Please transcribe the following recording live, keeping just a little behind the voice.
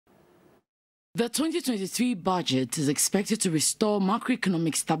The 2023 budget is expected to restore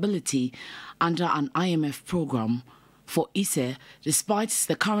macroeconomic stability under an IMF program. For ISSER, despite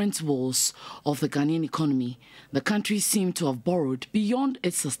the current woes of the Ghanaian economy, the country seemed to have borrowed beyond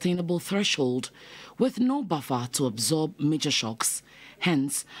its sustainable threshold, with no buffer to absorb major shocks,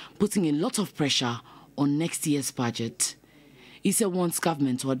 hence putting a lot of pressure on next year's budget. ISSER wants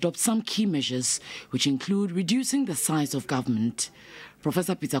government to adopt some key measures, which include reducing the size of government.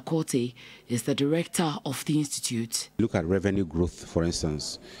 Professor Peter Korte is the director of the institute. Look at revenue growth, for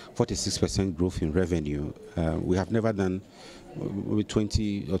instance, 46% growth in revenue. We have never done with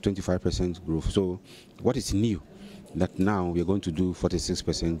 20 or 25% growth. So what is new that now we are going to do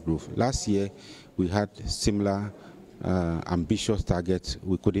 46% growth? Last year we had similar ambitious targets.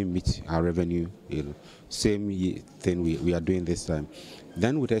 We couldn't meet our revenue. Same thing we are doing this time.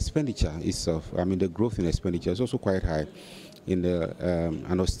 Then with expenditure itself, I mean the growth in expenditure is also quite high. In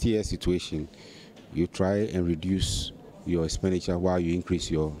an austere situation, you try and reduce your expenditure while you increase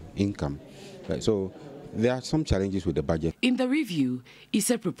your income. Right? So there are some challenges with the budget. In the review,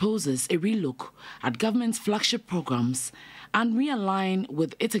 ISSER proposes a relook at government's flagship programs and realign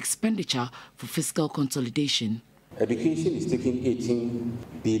with its expenditure for fiscal consolidation. Education is taking 18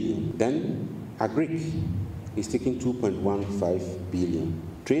 billion. Then agric is taking 2.15 billion.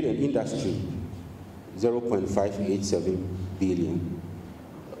 Trade and industry, 0.587 billion.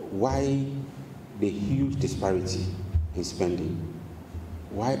 Why the huge disparity in spending?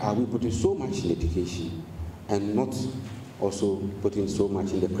 Why are we putting so much in education and not also putting so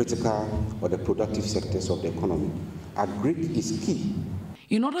much in the critical or the productive sectors of the economy? Agric is key.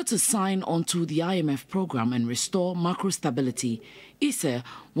 In order to sign onto the IMF program and restore macro stability, ISSER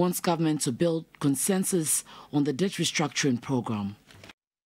wants government to build consensus on the debt restructuring program.